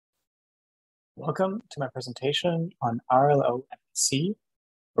Welcome to my presentation on RLO-MPC,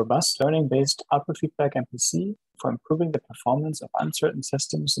 robust learning-based output feedback MPC for improving the performance of uncertain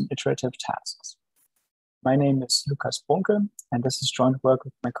systems in iterative tasks. My name is Lukas Bonke, and this is joint work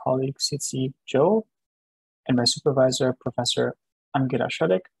with my colleague CC Joe and my supervisor, Professor Angela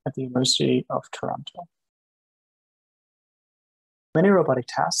Schöllig at the University of Toronto. Many robotic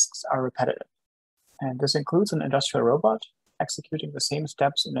tasks are repetitive, and this includes an industrial robot executing the same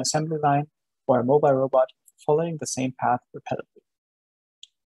steps in an assembly line or a mobile robot following the same path repetitively.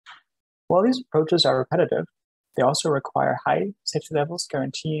 While these approaches are repetitive, they also require high safety levels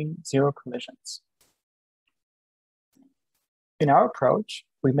guaranteeing zero collisions. In our approach,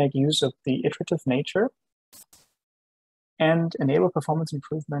 we make use of the iterative nature and enable performance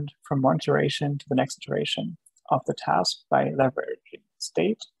improvement from one iteration to the next iteration of the task by leveraging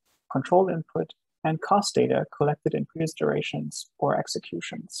state, control input, and cost data collected in previous iterations or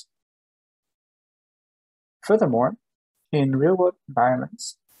executions. Furthermore, in real-world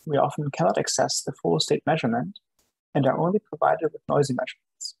environments, we often cannot access the full state measurement and are only provided with noisy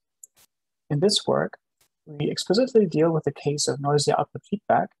measurements. In this work, we explicitly deal with the case of noisy output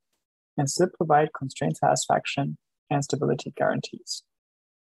feedback and still provide constraint satisfaction and stability guarantees.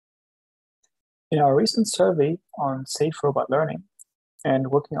 In our recent survey on safe robot learning and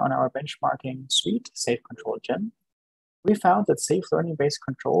working on our benchmarking suite, Safe Control Gym, we found that safe learning-based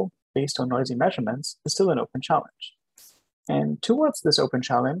control based on noisy measurements is still an open challenge. And towards this open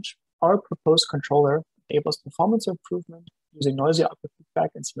challenge, our proposed controller enables performance improvement using noisy output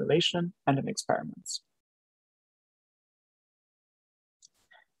feedback in simulation and in experiments.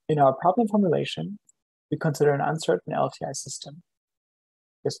 In our problem formulation, we consider an uncertain LTI system.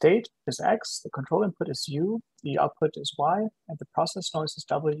 The state is X, the control input is U, the output is Y, and the process noise is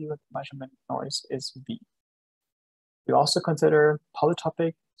W, and the measurement noise is V. We also consider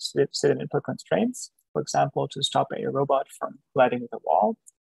polytopic state and input constraints, for example, to stop a robot from colliding with a wall,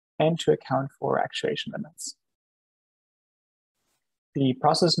 and to account for actuation limits. The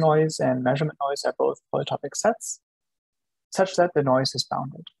process noise and measurement noise are both polytopic sets, such that the noise is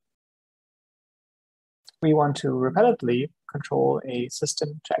bounded. We want to repetitively control a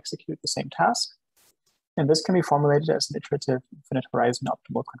system to execute the same task, and this can be formulated as an iterative infinite horizon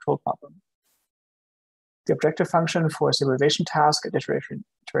optimal control problem. The objective function for a stabilization task at iteration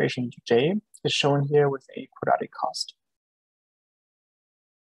j is shown here with a quadratic cost.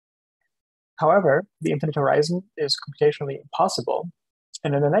 However, the infinite horizon is computationally impossible,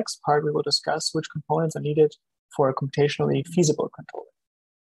 and in the next part, we will discuss which components are needed for a computationally feasible controller.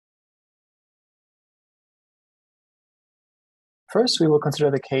 First, we will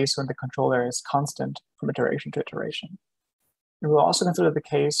consider the case when the controller is constant from iteration to iteration. And we'll also consider the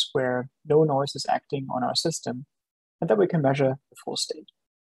case where no noise is acting on our system and that we can measure the full state.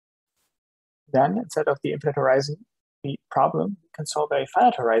 Then, instead of the infinite horizon problem, we can solve a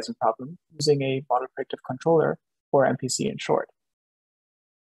finite horizon problem using a model predictive controller, or MPC in short.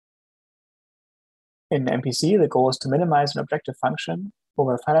 In MPC, the goal is to minimize an objective function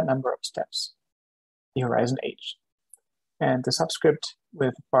over a finite number of steps, the horizon h. And the subscript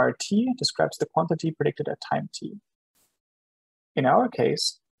with bar t describes the quantity predicted at time t. In our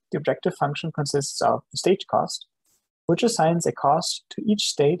case, the objective function consists of the state cost, which assigns a cost to each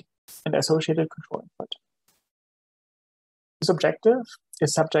state and associated control input. This objective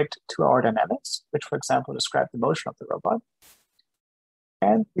is subject to our dynamics, which, for example, describe the motion of the robot,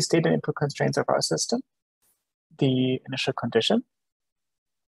 and the state and input constraints of our system, the initial condition.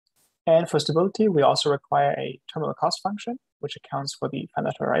 And for stability, we also require a terminal cost function, which accounts for the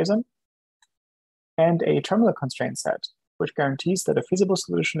finite horizon, and a terminal constraint set, which guarantees that a feasible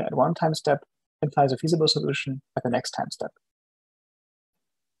solution at one time step implies a feasible solution at the next time step.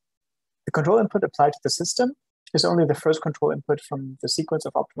 The control input applied to the system is only the first control input from the sequence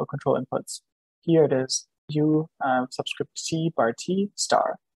of optimal control inputs. Here it is U subscript T bar T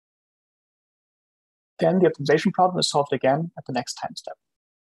star. Then the optimization problem is solved again at the next time step.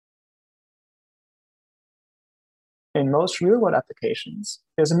 In most real-world applications,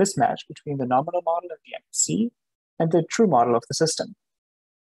 there's a mismatch between the nominal model of the MPC and the true model of the system.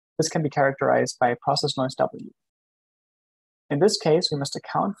 This can be characterized by process noise W. In this case, we must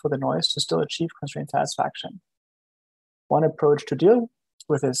account for the noise to still achieve constraint satisfaction. One approach to deal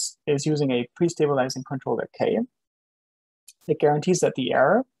with this is using a pre-stabilizing controller K. It guarantees that the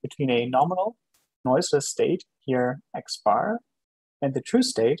error between a nominal noiseless state, here X bar, and the true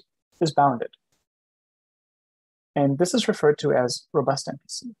state is bounded. And this is referred to as robust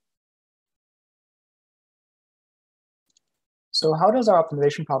MPC. So how does our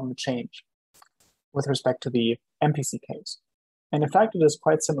optimization problem change with respect to the MPC case? And in fact, it is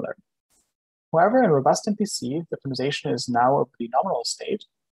quite similar. However, in robust MPC, the optimization is now over the nominal state,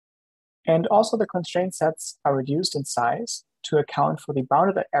 and also the constraint sets are reduced in size to account for the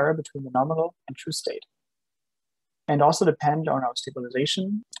bounded error between the nominal and true state, and also depend on our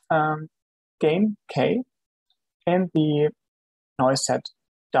stabilization gain, K, and the noise set,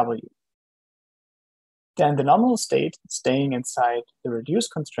 W. Then the nominal state staying inside the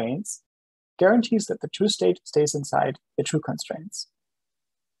reduced constraints guarantees that the true state stays inside the true constraints.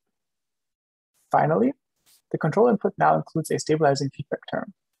 Finally, the control input now includes a stabilizing feedback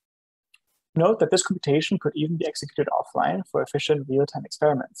term. Note that this computation could even be executed offline for efficient real-time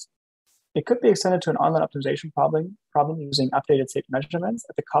experiments. It could be extended to an online optimization problem using updated state measurements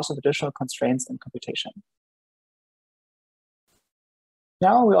at the cost of additional constraints and computation.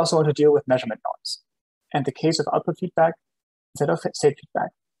 Now we also want to deal with measurement noise, and the case of output feedback instead of state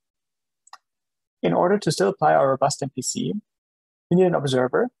feedback. In order to still apply our robust MPC, we need an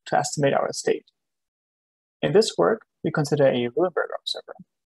observer to estimate our state. In this work, we consider a Willenberger observer.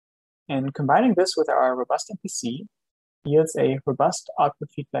 And combining this with our robust MPC yields a robust output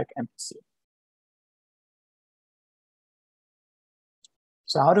feedback MPC.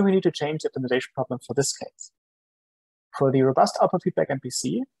 So how do we need to change the optimization problem for this case? For the robust output feedback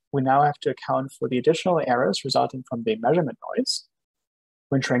MPC, we now have to account for the additional errors resulting from the measurement noise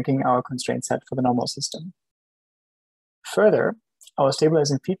when shrinking our constraint set for the normal system. Further, our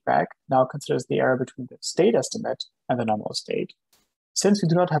stabilizing feedback now considers the error between the state estimate and the nominal state, since we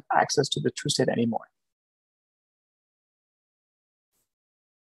do not have access to the true state anymore.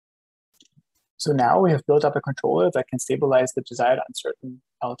 So now we have built up a controller that can stabilize the desired uncertain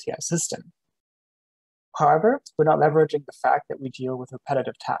LTI system. However, we're not leveraging the fact that we deal with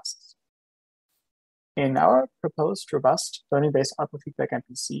repetitive tasks. In our proposed robust learning-based output feedback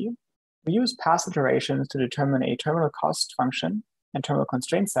MPC, we use past iterations to determine a terminal cost function and terminal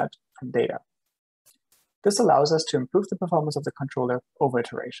constraint set from data. This allows us to improve the performance of the controller over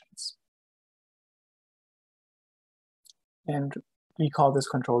iterations. And we call this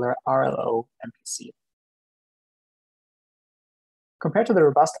controller RLO-MPC. Compared to the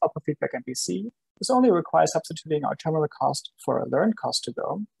robust output feedback MPC, this only requires substituting our terminal cost for a learned cost to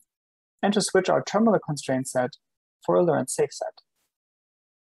go, and to switch our terminal constraint set for a learned safe set.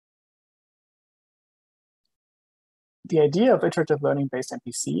 The idea of iterative learning-based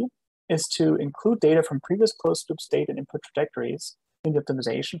MPC is to include data from previous closed-loop state and input trajectories in the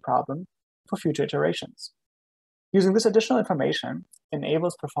optimization problem for future iterations. Using this additional information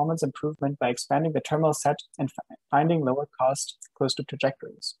enables performance improvement by expanding the terminal set and finding lower-cost closed-loop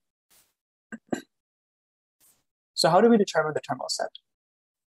trajectories. So how do we determine the terminal set?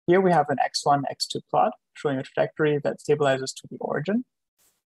 Here we have an x1, x2 plot showing a trajectory that stabilizes to the origin,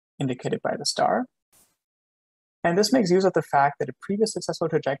 indicated by the star. And this makes use of the fact that a previous successful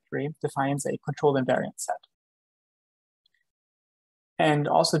trajectory defines a control invariant set. And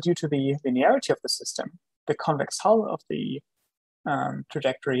also due to the linearity of the system, the convex hull of the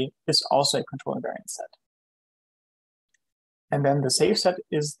trajectory is also a control invariant set. And then the safe set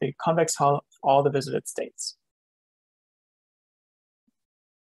is the convex hull of all the visited states.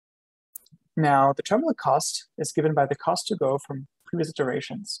 Now, the terminal cost is given by the cost to go from previous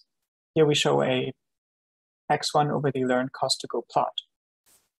iterations. Here we show a x1 over the learned cost to go plot.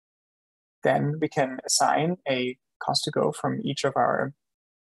 Then we can assign a cost to go from each of our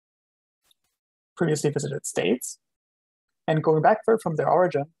previously visited states. And going backward from their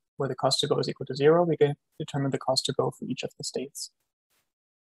origin, where the cost to go is equal to 0, we can determine the cost to go for each of the states.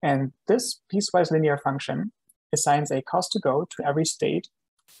 And this piecewise linear function assigns a cost to go to every state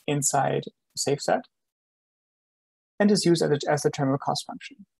inside the safe set and is used as the terminal cost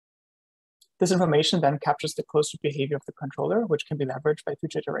function. This information then captures the closed-loop behavior of the controller, which can be leveraged by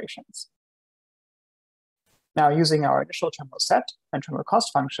future iterations. Now, using our initial terminal set and terminal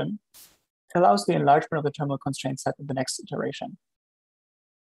cost function, it allows the enlargement of the terminal constraint set in the next iteration,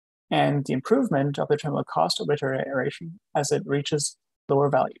 and the improvement of the terminal cost of iteration as it reaches lower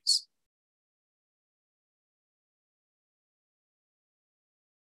values.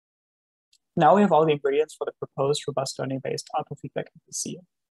 Now we have all the ingredients for the proposed robust learning-based output feedback MPC.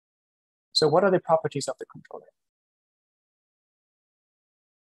 So what are the properties of the controller?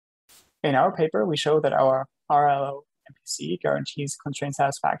 In our paper, we show that our RLO-MPC guarantees constraint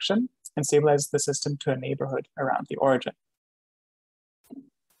satisfaction and stabilizes the system to a neighborhood around the origin.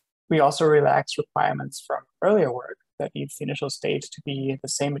 We also relax requirements from earlier work that needs the initial state to be the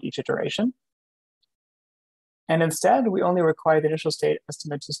same at each iteration. And instead, we only require the initial state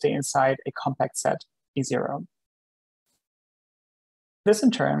estimate to stay inside a compact set E0. This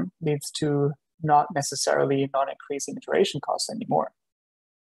in turn leads to not necessarily non-increasing iteration costs anymore.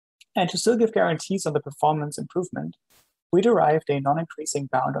 And to still give guarantees on the performance improvement, we derived a non-increasing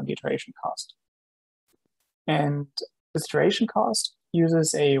bound on the iteration cost. And this iteration cost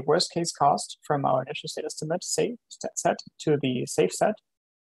uses a worst case cost from our initial state estimate set to the safe set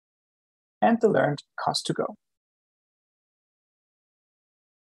and the learned cost to go.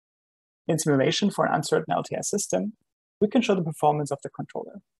 In simulation for an uncertain LTI system, we can show the performance of the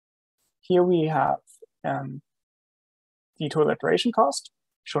controller. Here we have the total iteration cost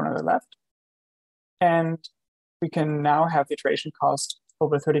shown on the left, and we can now have the iteration cost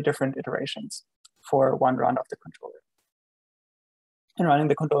over 30 different iterations for one run of the controller. And running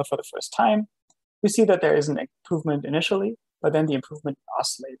the controller for the first time, we see that there is an improvement initially, but then the improvement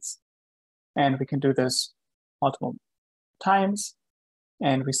oscillates. And we can do this multiple times,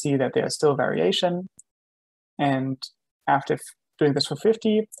 and we see that there's still variation. And after doing this for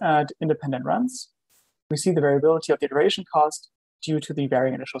 50 independent runs, we see the variability of the iteration cost due to the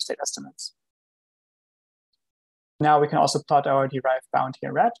varying initial state estimates. Now we can also plot our derived bound here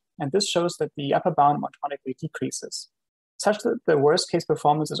in red, and this shows that the upper bound monotonically decreases, such that the worst case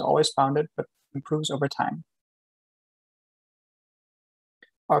performance is always bounded but improves over time.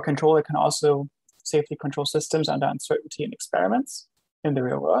 Our controller can also safely control systems under uncertainty in experiments in the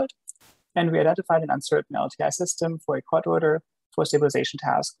real world, and we identified an uncertain LTI system for a quadrotor for a stabilization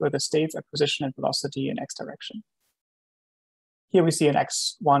task where the states are position and velocity in x direction. Here we see an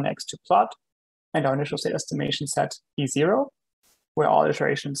x1, x2 plot, and our initial state estimation set E0, where all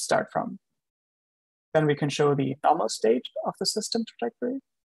iterations start from. Then we can show the normal state of the system trajectory,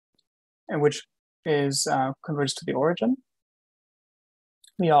 and which is converged to the origin.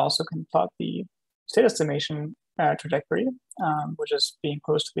 We also can plot the state estimation trajectory, which is being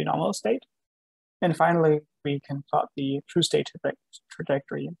close to the normal state. And finally, we can plot the true state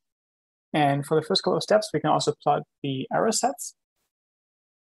trajectory. And for the first couple of steps, we can also plot the error sets.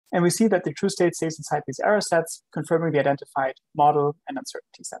 And we see that the true state stays inside these error sets, confirming the identified model and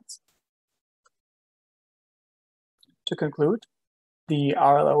uncertainty sets. To conclude, the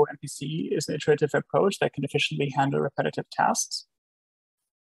RLO-MPC is an iterative approach that can efficiently handle repetitive tasks.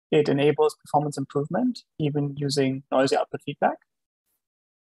 It enables performance improvement, even using noisy output feedback.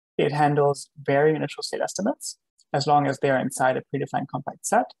 It handles varying initial state estimates, as long as they are inside a predefined compact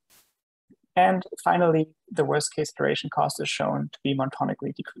set. And finally, the worst case iteration cost is shown to be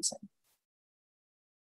monotonically decreasing.